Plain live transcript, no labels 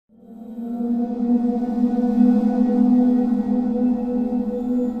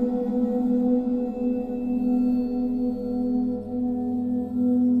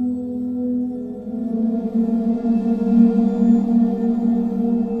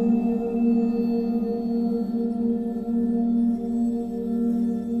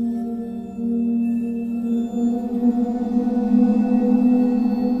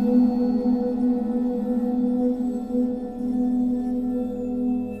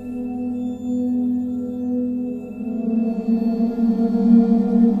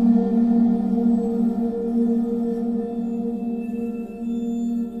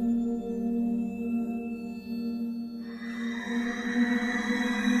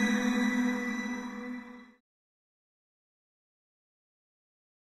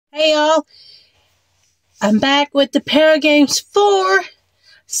Hey y'all, I'm back with the ParaGames 4.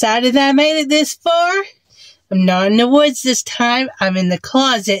 Excited that I made it this far. I'm not in the woods this time. I'm in the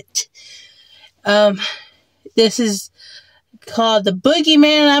closet. This is called the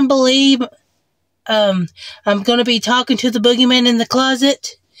Boogeyman, I believe. I'm going to be talking to the Boogeyman in the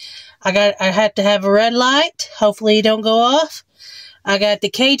closet. I have to have a red light. Hopefully it don't go off. I got the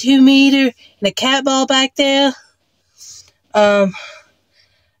K2 meter and a cat ball back there.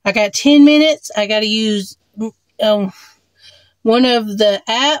 I got 10 minutes. I got to use one of the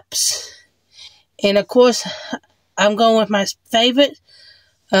apps. And of course, I'm going with my favorite,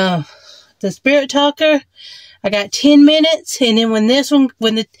 the Spirit Talker. I got 10 minutes. And then when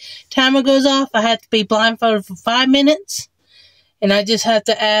the timer goes off, I have to be blindfolded for 5 minutes. And I just have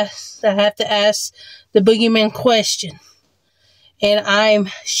to ask the Boogeyman question. And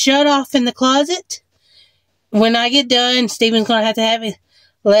I'm shut off in the closet. When I get done, Steven's going to have it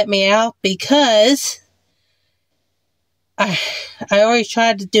let me out because I already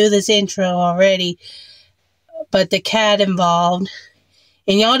tried to do this intro already, but the cat involved,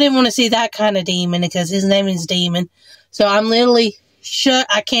 and y'all didn't want to see that kind of demon because his name is Demon. So I'm literally shut.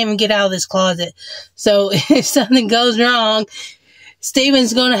 I can't even get out of this closet. So if something goes wrong,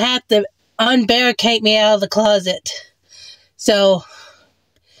 Steven's going to have to unbarricade me out of the closet. So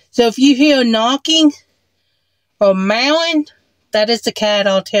if you hear knocking or meowing, that is the cat.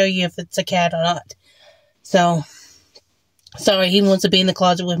 I'll tell you if it's a cat or not. So, sorry, he wants to be in the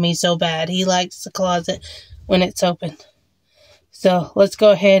closet with me so bad. He likes the closet when it's open. So, let's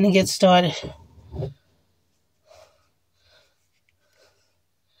go ahead and get started.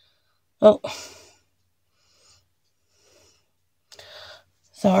 Oh.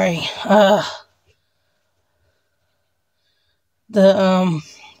 Sorry. The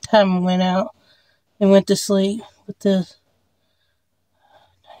timer went out and went to sleep with this.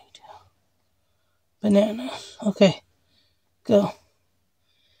 Banana. Okay. Go.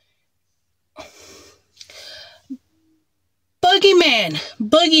 Boogeyman.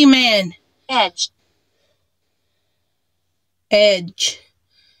 Boogeyman. Edge. Edge.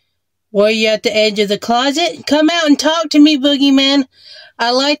 Were you at the edge of the closet? Come out and talk to me, Boogeyman. I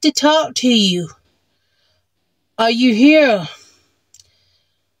like to talk to you. Are you here?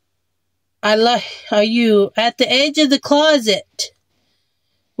 Are you at the edge of the closet?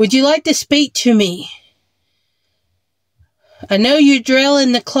 Would you like to speak to me? I know you drill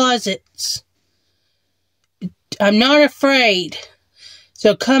in the closets. I'm not afraid.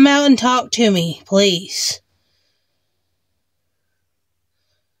 So come out and talk to me, please.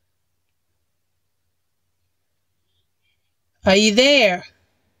 Are you there?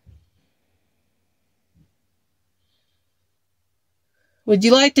 Would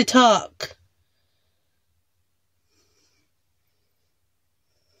you like to talk?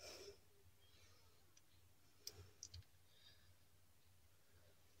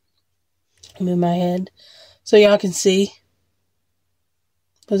 Move my head so y'all can see.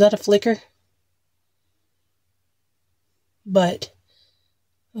 Was that a flicker? But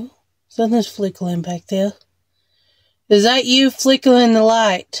oh, something's flickering back there. Is that you flickering the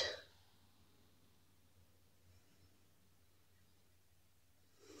light?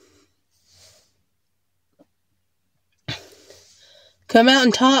 Come out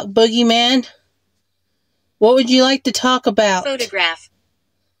and talk, Boogeyman. What would you like to talk about? Photograph.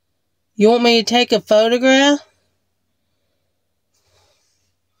 You want me to take a photograph?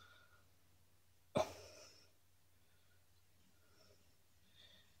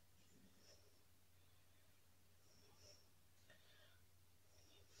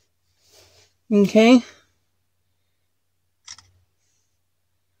 Okay.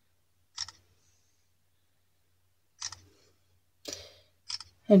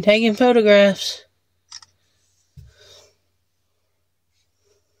 I'm taking photographs.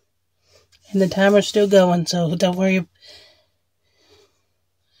 And the timer's still going, so don't worry.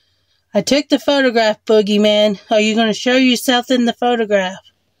 I took the photograph, Boogeyman. Are you going to show yourself in the photograph?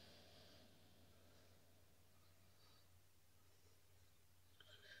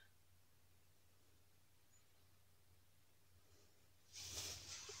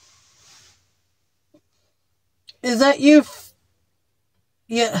 Is that you?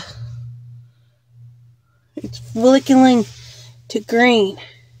 Yeah. It's flickering to green.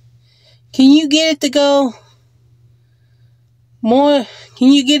 Can you get it to go more?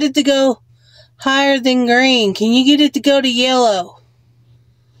 Can you get it to go higher than green? Can you get it to go to yellow?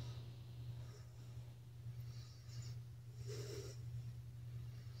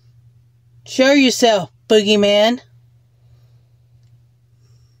 Show yourself, Boogeyman.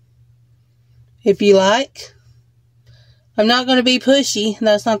 If you like. I'm not going to be pushy.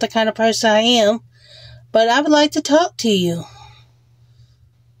 That's not the kind of person I am. But I would like to talk to you.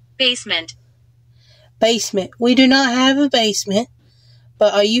 Basement. Basement. We do not have a basement.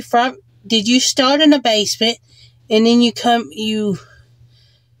 But are you from... Did you start in a basement and then you came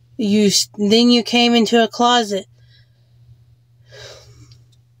into a closet?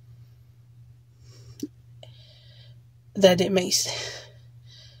 That didn't make sense.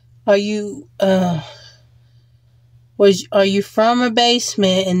 Are you from a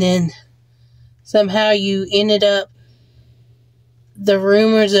basement and then somehow you ended up the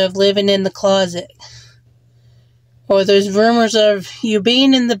rumors of living in the closet? Or there's rumors of you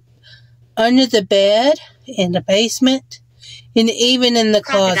being under the bed, in the basement, and even in the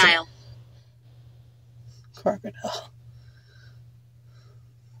closet. Crocodile.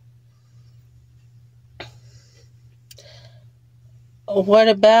 What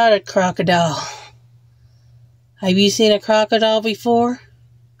about a crocodile? Have you seen a crocodile before?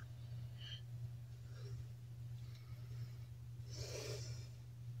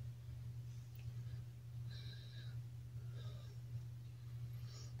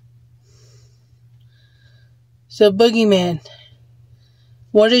 So, Boogeyman,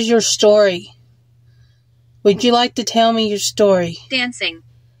 what is your story? Would you like to tell me your story? Dancing.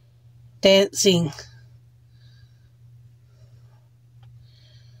 Dancing.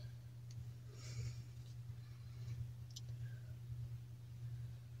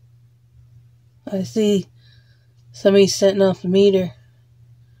 I see somebody setting off the meter.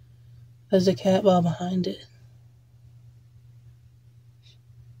 There's a cat ball behind it.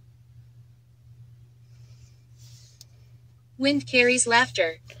 Wind carries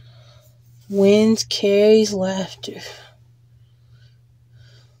laughter. Wind carries laughter.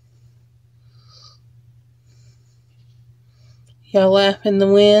 Y'all laugh in the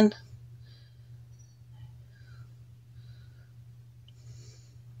wind?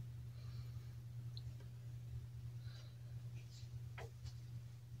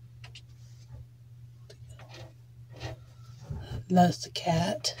 That's the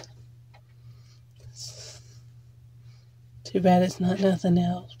cat. Too bad it's not nothing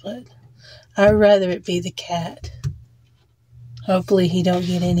else, but I'd rather it be the cat. Hopefully he don't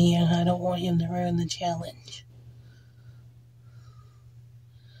get in here. I don't want him to ruin the challenge.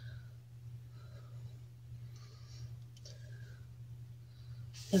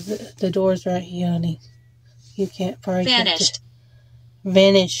 The door's right here, honey. You can't probably... Vanished.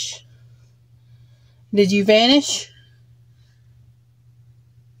 Vanish. Did you vanish?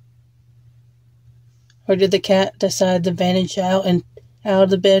 Or did the cat decide to vanish out of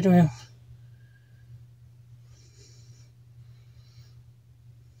the bedroom?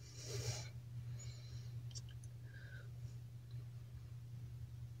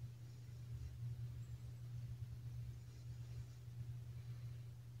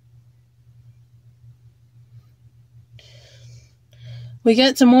 We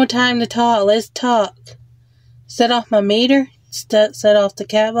got some more time to talk. Let's talk. Set off my meter. Set off the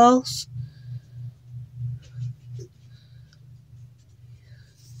cat balls.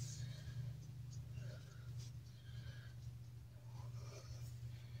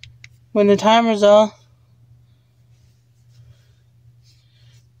 When the timer's off,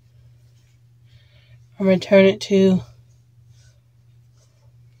 I'm going to turn it to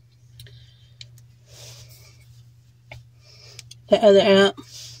the other app.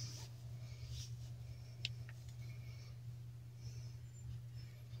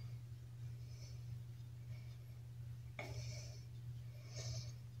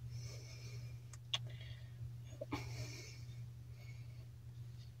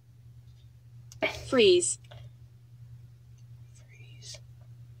 Freeze. Freeze.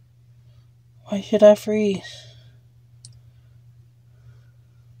 Why should I freeze?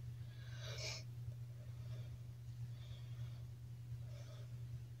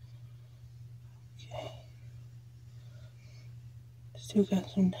 Okay. Still got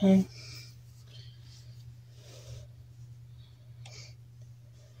some time.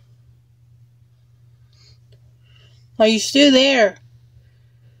 Are you still there?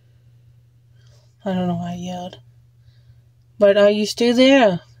 I don't know why I yelled. But are you still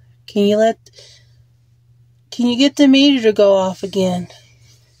there? Can you get the meter to go off again?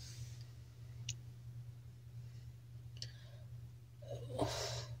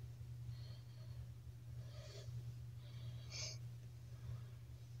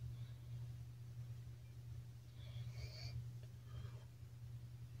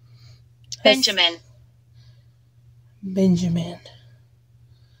 Benjamin. Benjamin.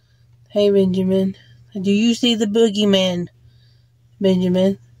 Hey, Benjamin. Do you see the boogeyman,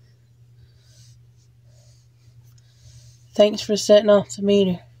 Benjamin? Thanks for setting off the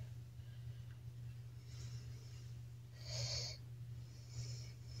meter.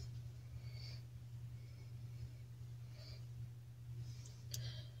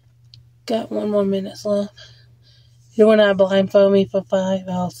 Got 1 more minute left. You want to blindfold me for 5?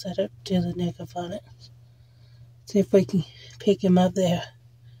 I'll set it to the neck of on it. See if we can pick him up there.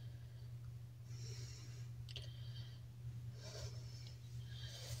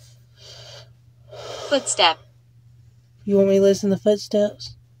 Footstep. You want me to listen to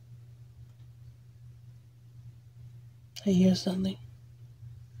footsteps? I hear something.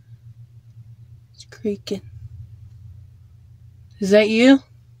 It's creaking. Is that you?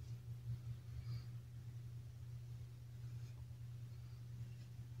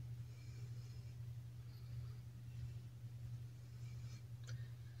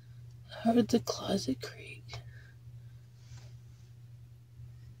 I heard the closet creak.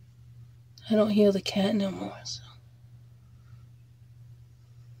 I don't hear the cat no more, so.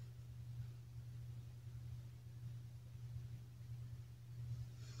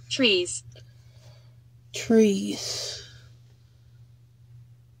 Trees. Trees.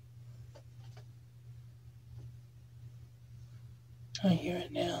 I hear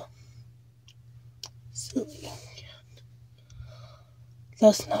it now. Silly.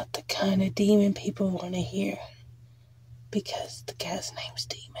 That's not the kind of demon people want to hear. Because the cat's name's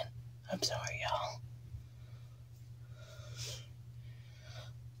Demon. I'm sorry, y'all.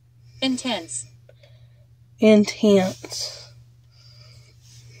 Intense. Intense.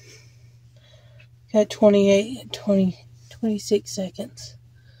 Got 26 seconds.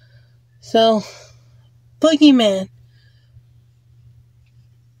 So, Boogeyman.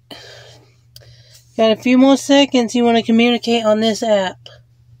 Got a few more seconds. You want to communicate on this app.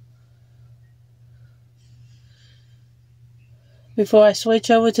 Before I switch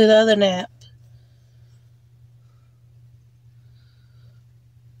over to the other app.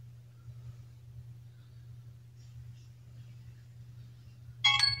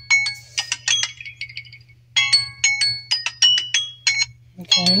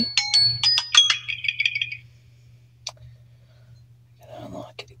 Okay. Gotta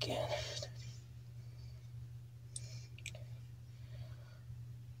unlock it again.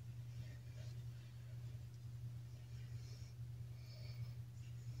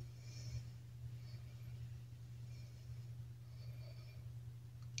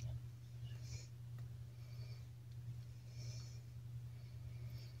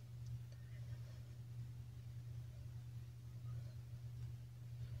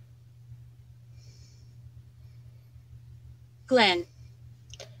 Glenn.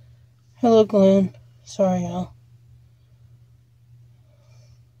 Hello, Glenn. Sorry, y'all.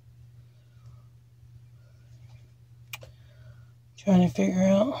 Trying to figure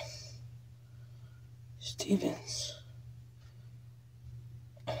out Stevens.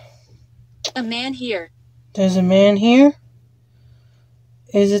 A man here. There's a man here?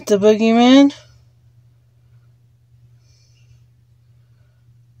 Is it the Boogeyman?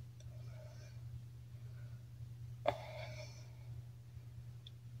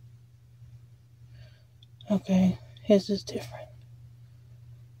 Okay, his is different.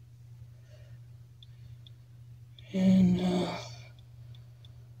 And a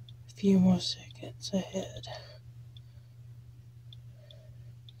few more seconds ahead.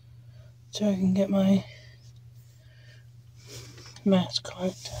 So I can get my mask on.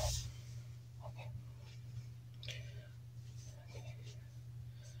 Okay.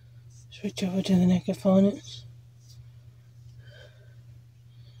 Switch over to the naked phonics.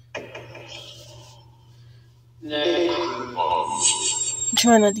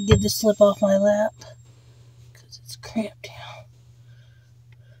 Try not to get this slip off my lap because it's cramped down.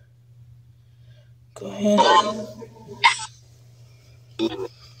 Go ahead.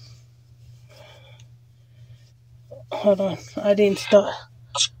 Hold on. I didn't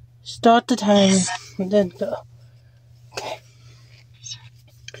start the timer. It didn't go. Okay.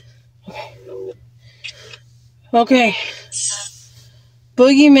 Okay.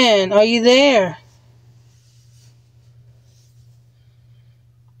 Boogeyman, are you there?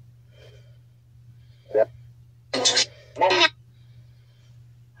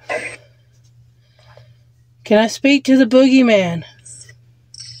 Can I speak to the Boogeyman?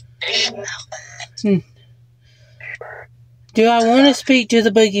 Do I want to speak to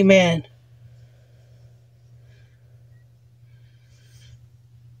the Boogeyman?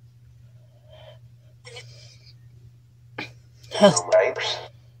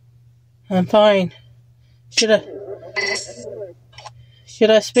 I'm fine. Should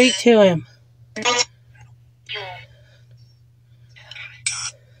I speak to him?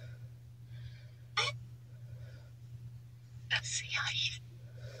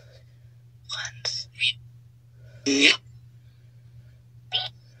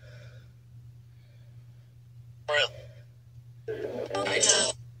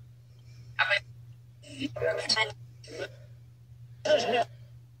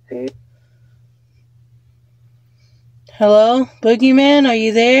 Hello, Boogeyman, are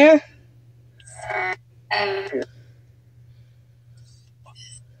you there?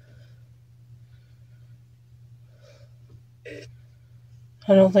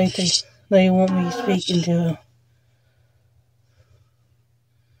 I don't think they want me speaking to him.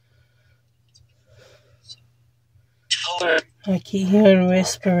 I keep hearing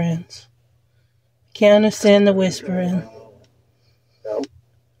whisperings. Can't understand the whispering.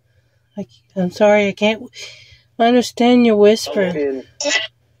 I'm sorry, I can't understand your whisper.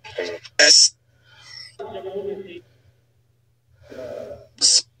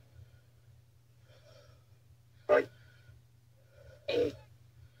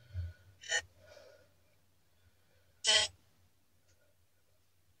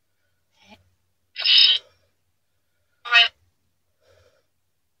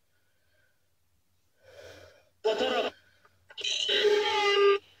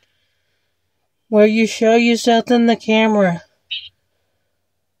 Will you show yourself in the camera?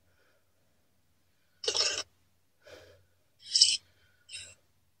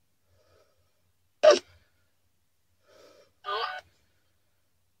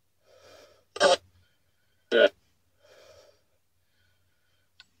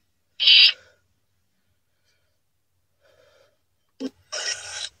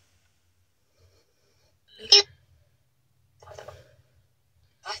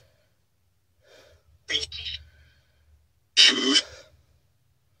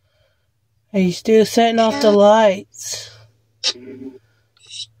 Are you still setting off the lights?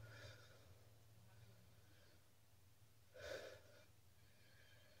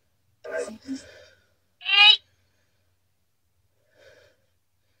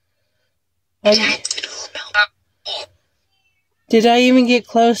 Did I even get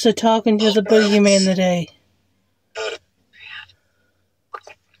close to talking to the Boogeyman today?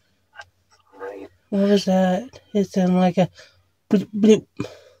 What was that? It sounded like a bloop bloop.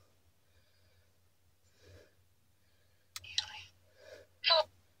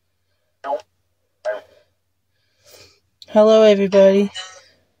 Hello, everybody.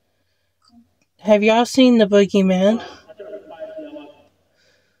 Have y'all seen the Boogeyman?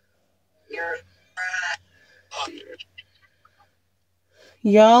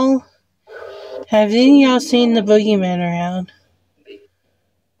 Y'all, have any of y'all seen the Boogeyman around?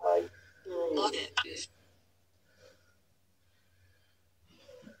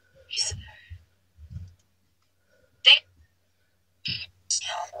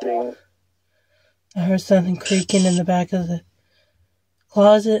 I heard something creaking in the back of the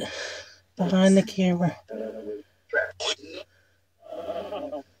closet behind the camera.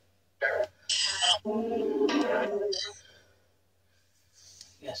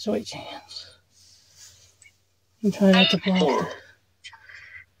 Yeah, switch hands. I'm trying not to block the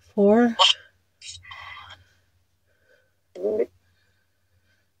 4.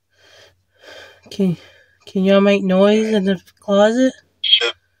 Can y'all make noise in the closet?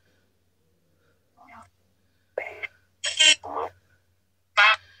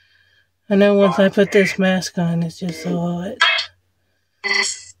 I know once I put this mask on, it's just so hot.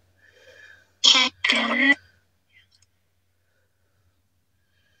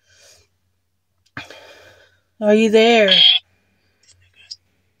 Are you there?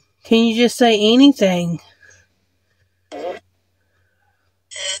 Can you just say anything?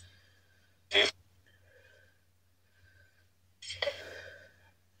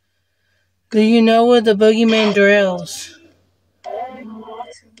 Do you know where the Boogeyman drills?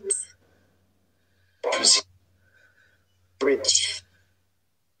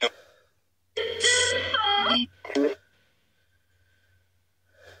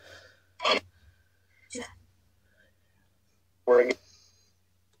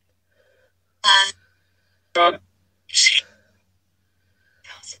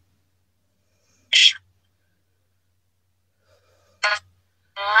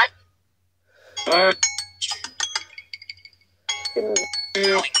 Oh.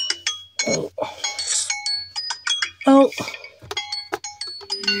 Oh.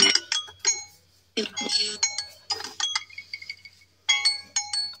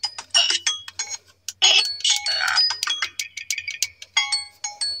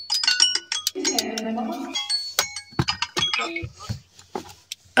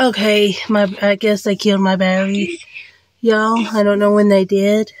 Okay, I guess they killed my battery. Y'all, I don't know when they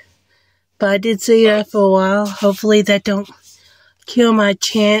did, but I did see that for a while. Hopefully that don't kill my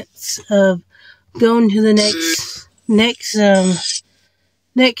chance of going to the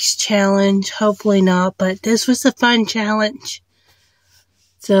next challenge. Hopefully not, but this was a fun challenge.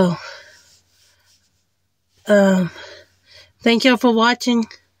 So, thank y'all for watching,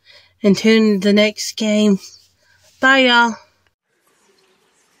 and tune in to the next game. Bye, y'all.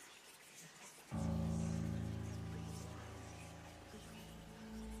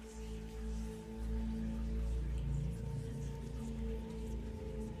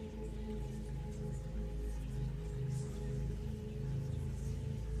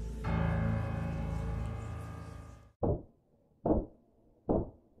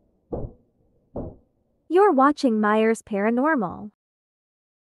 You're watching Myers Paranormal.